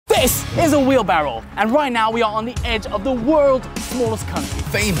This is a wheelbarrow, and right now we are on the edge of the world's smallest country.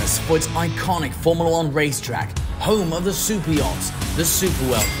 Famous for its iconic Formula One racetrack, home of the super yachts, the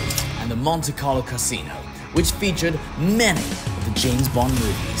super wealthy, and the Monte Carlo Casino, which featured many of the James Bond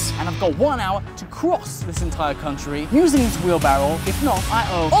movies. And I've got 1 hour to cross this entire country using this wheelbarrow. If not, I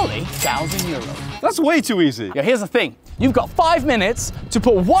owe Ollie €1,000. That's way too easy. Yeah, here's the thing. You've got 5 minutes to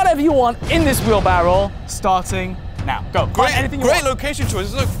put whatever you want in this wheelbarrow, starting now. Go. Find anything you want. Great location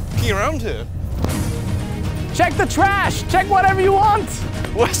choice. There's no fucking around here. Check the trash. Check whatever you want.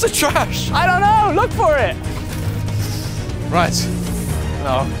 Where's the trash? I don't know. Look for it. Right.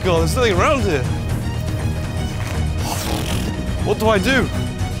 Oh god, there's nothing around here. What do I do?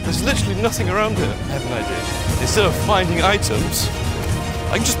 There's literally nothing around here. I have an idea. Instead of finding items,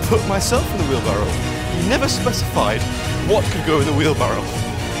 I can just put myself in the wheelbarrow. He never specified what could go in the wheelbarrow.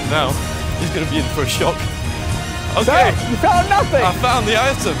 Now, he's going to be in for a shock. Okay. So, you found nothing. I found the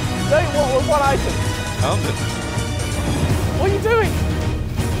item. What item? Found it. What are you doing?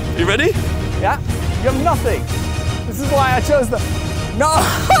 You ready? Yeah. You have nothing. This is why I chose the... No!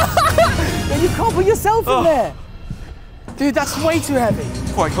 You can't put yourself in there. Dude, that's way too heavy.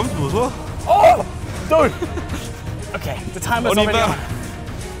 It's quite comfortable as well. Oh! Dude! Okay, the timer's already on.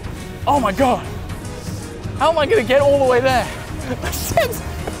 Oh my god. How am I going to get all the way there?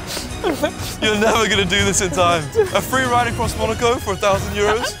 You're never going to do this in time. A free ride across Monaco for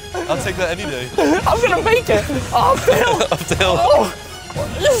 €1,000? I'll take that any day. I'm going to make it. Uphill. Uphill. Oh.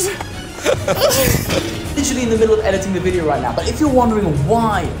 Literally in the middle of editing the video right now, but if you're wondering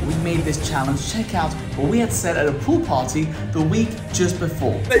why we made this challenge, check out what we had said at a pool party the week just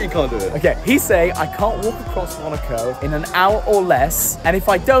before. No, you can't do it. Okay, he's saying I can't walk across Monaco in an hour or less, and if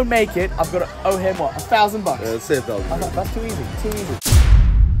I don't make it, I've got to owe him what, $1,000? Yeah, let's say $1,000. I thought, that's too easy, too easy.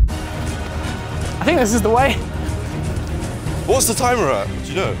 I think this is the way. What's the timer at? Do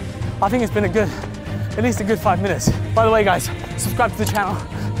you know? I think it's been at least a good 5 minutes. By the way, guys, subscribe to the channel,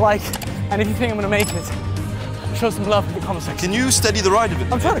 like, and if you think I'm gonna make it, show some love in the comment section. Can you steady the ride a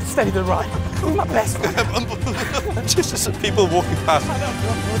bit? I'm trying to steady the ride. I'm my best friend. Just people walking past.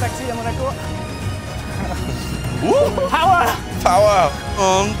 Woo! Power! Power!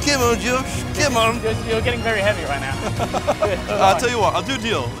 Come on, Josh, come on. You're getting very heavy right now. I'll tell you what, I'll do a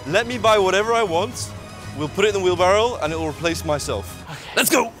deal. Let me buy whatever I want, we'll put it in the wheelbarrow, and it will replace myself. Okay. Let's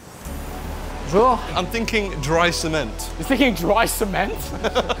go! Draw. I'm thinking dry cement. You're thinking dry cement?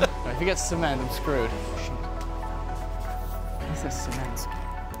 If you get cement, I'm screwed. He says cement.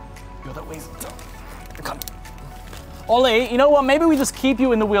 You're that way. Come. Ollie, you know what? Maybe we just keep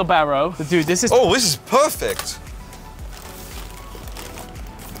you in the wheelbarrow. Dude, this is... Oh, this is perfect.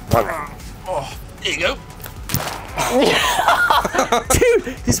 Oh, here you go.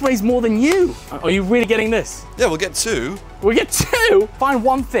 Dude, this weighs more than you. Are you really getting this? Yeah, we'll get 2. We'll get 2? Find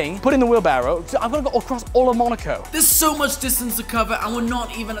one thing, put in the wheelbarrow. I've got to go across all of Monaco. There's so much distance to cover and we're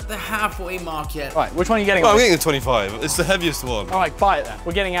not even at the halfway mark yet. Right, which one are you getting? Oh, I'm getting the 25. It's the heaviest one. All right, buy it then.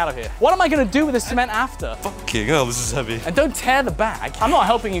 We're getting out of here. What am I going to do with the cement after? Fucking hell, this is heavy. And don't tear the bag. I'm not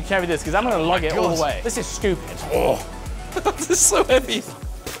helping you carry this because I'm going to lug it all the way. This is stupid. Oh, this is so heavy.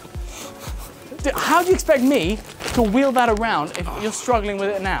 Dude, how do you expect me to wheel that around if you're struggling with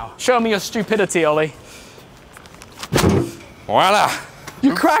it now? Show me your stupidity, Ollie. Voila.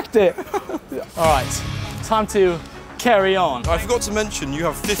 You cracked it. All right, time to carry on. I forgot to mention you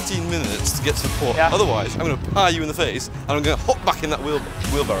have 15 minutes to get to the port. Yeah. Otherwise, I'm going to pie you in the face and I'm going to hop back in that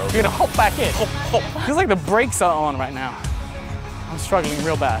wheelbarrow. You're going to hop back in. Hop, hop. Feels like the brakes are on right now. I'm struggling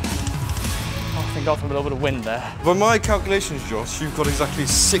real bad. Oh, thank God for a little bit of wind there. By my calculations, Josh, you've got exactly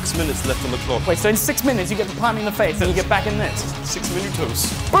 6 minutes left on the clock. Wait, so in 6 minutes you get to pie me in the face and you get back in this? 6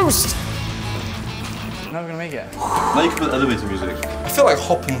 minutos. Boost! I'm never gonna make it. Now you can put elevator music. I feel like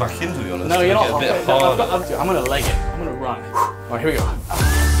hopping back in, to be honest. No, you're not hopping. I'm gonna leg it. I'm gonna run. All right, here we go.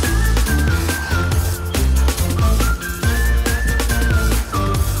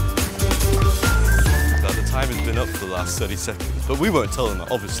 The time has been up for the last 30 seconds, but we won't tell him that,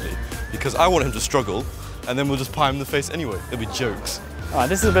 obviously, because I want him to struggle, and then we'll just pie him in the face anyway. It'll be jokes. All right,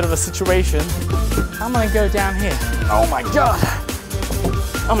 this is a bit of a situation. How am I gonna go down here? Oh my God!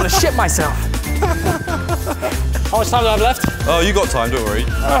 I'm gonna shit myself. How much time do I have left? Oh, you got time, don't worry.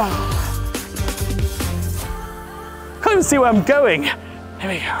 Can't even see where I'm going. Here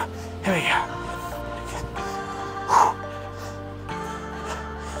we go, here we go.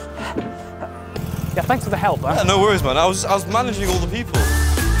 Yeah, thanks for the help, huh? Yeah, no worries, man. I was managing all the people.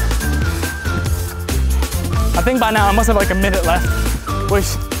 I think by now I must have like a minute left,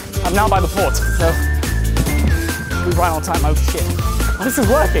 which I'm now by the port, so we're right on time. Oh shit. Oh, this is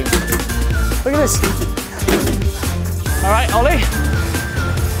working. Look at this. All right, Ollie.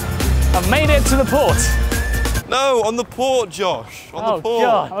 I made it to the port. No, on the port, Josh. On the port.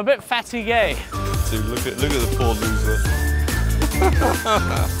 God, I'm a bit fatigué. Dude, look at the poor loser.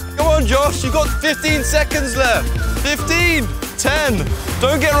 Come on, Josh, you've got 15 seconds left. 15, 10.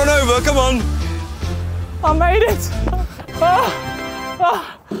 Don't get run over, come on. I made it.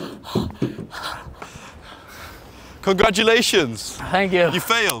 Congratulations. Thank you. You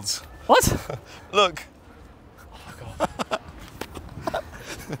failed. What? Look.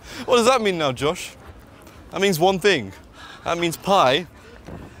 What does that mean now, Josh? That means one thing. That means pie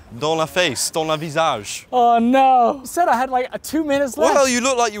dans la face, dans la visage. Oh no. You said I had like 2 minutes left. Well, you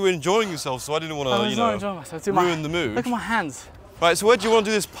look like you were enjoying yourself, so I didn't want to, ruin the mood. Look at my hands. Right, so where do you want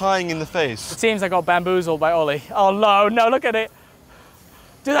to do this pieing in the face? It seems I got bamboozled by Ollie. Oh no, no, look at it.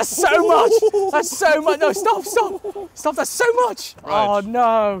 Dude, that's so much. That's so much. No, stop. Stop, that's so much. Right. Oh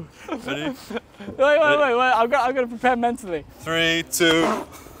no. Ready? Wait. I've got to prepare mentally. 3, 2.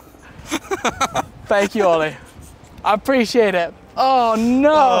 Thank you, Ollie. I appreciate it. Oh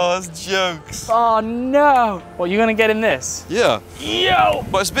no. Oh, that's jokes. Oh no. Well, you're gonna get in this? Yeah. Yo.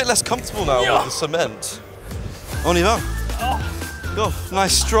 But it's a bit less comfortable now with the cement. On y va. Oh,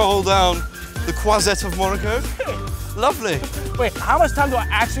 nice stroll down the Croisette of Monaco. Lovely. Wait, how much time do I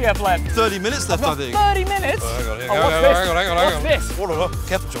actually have left? 30 minutes left, I think. 30 minutes? Hang on. What's this?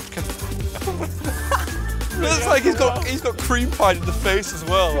 Careful, Josh, careful. Looks like he's got cream pie in the face as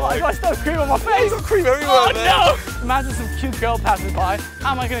well. I got still cream on my face. He's got cream everywhere. Oh no! Imagine some cute girl passes by.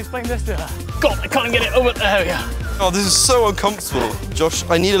 How am I going to explain this to her? God, I can't get it over. There we go. Oh, this is so uncomfortable. Josh,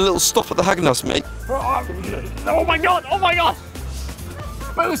 I need a little stop at the Häagen-Dazs, mate. Oh my god! Oh my god!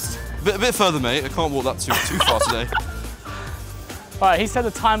 Boost! A bit further, mate. I can't walk that too far today. All right, he said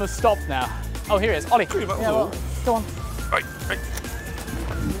the timer stopped now. Oh, here he is. Ollie. Well, go on. Right.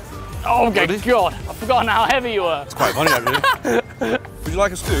 Oh my god! I've forgotten how heavy you were. It's quite funny, actually. Would you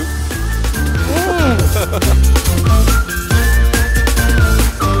like a scoop?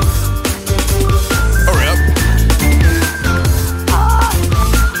 Hurry up.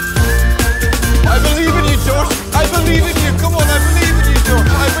 I believe in you, Josh. I believe in you. Come on, I believe in you, Josh.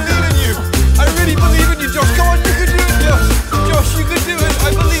 I believe in you. I really believe in you, Josh. Come on, you can do it, Josh. Josh, you can do it.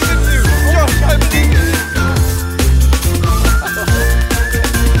 I believe in you. Josh, I believe in you.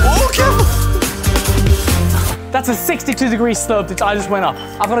 Oh, careful. That's a 62-degree slope that I just went up.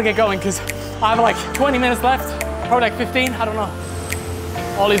 I've got to get going because I have like 20 minutes left. Probably like 15, I don't know.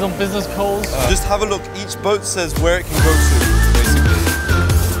 Ollie's on business calls. Just have a look. Each boat says where it can go to, basically.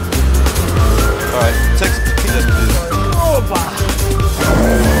 All right, keep this, please. Oh,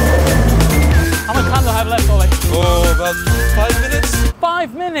 how much time do I have left, Ollie? Oh, about 5 minutes.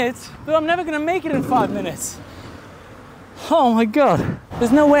 5 minutes? But I'm never going to make it in 5 minutes. Oh my god.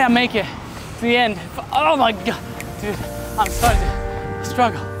 There's no way I make it to the end. Oh my god. Dude, I'm starting to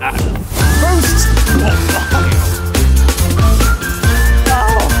struggle. Boost!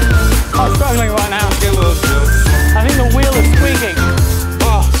 Oh, I'm struggling right now. I think the wheel is squeaking.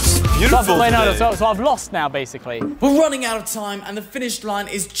 Oh, it's beautiful. So I've lost now, basically. We're running out of time and the finish line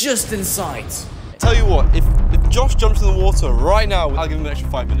is just in sight. Tell you what, if Josh jumps in the water right now, I'll give him an extra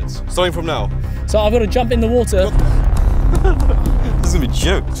 5 minutes. Starting from now. So I've got to jump in the water. This is gonna be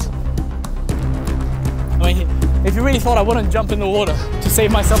jokes. I mean, if you really thought I wouldn't jump in the water to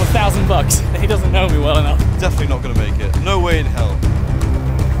save myself $1,000, then he doesn't know me well enough. Definitely not gonna make it. No way in hell.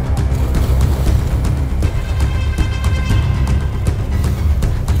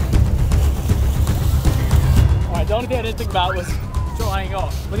 All right, the only thing I didn't think about was drying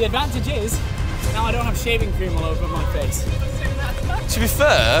off. But the advantage is, now I don't have shaving cream all over my face. To be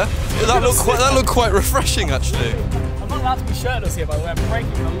fair, that looked quite refreshing, actually. I'm not allowed to be shirtless here, by the way. I'm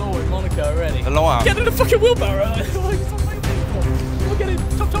breaking the law in Monaco already. The law. Get in the fucking wheelbarrow. Look at it.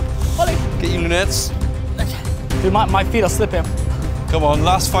 Chop. Ollie. Get your lunettes. Okay. Dude, my feet are slipping. Come on,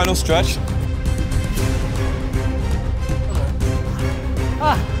 last final stretch.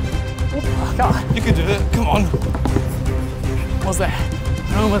 Oh, God. You can do it. Come on. Almost there.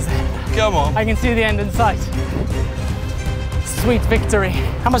 Almost there. Come on. I can see the end in sight. Sweet victory.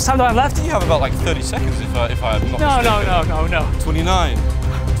 How much time do I have left? You have about like 30 seconds if I'm not mistaken. No. 29,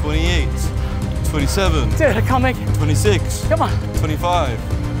 28, 27. Dude, I can't make it. 26. Come on. 25.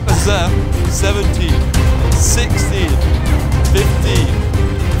 That's there. 17, 16, 15,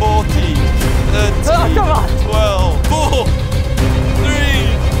 14, 13, come on. 12, 4, 3,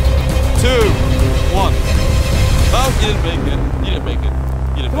 2, 1. Oh, you didn't make it. You didn't make it.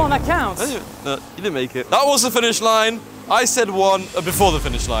 Come on, that counts. No, you didn't make it. That was the finish line. I said 1 before the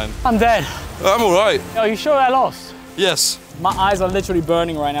finish line. I'm dead. I'm all right. Are you sure I lost? Yes. My eyes are literally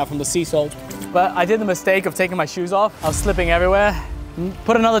burning right now from the sea salt. But I did the mistake of taking my shoes off. I was slipping everywhere.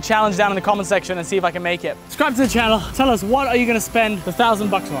 put another challenge down in the comment section and see if I can make it. Subscribe to the channel. Tell us, what are you gonna spend the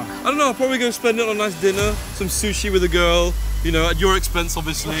 $1,000 on? I don't know, I'm probably gonna spend it on a nice dinner, some sushi with a girl, you know, at your expense,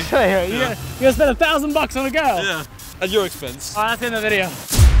 obviously. You're gonna spend $1,000 on a girl? Yeah, at your expense. All right, that's the end of the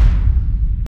video.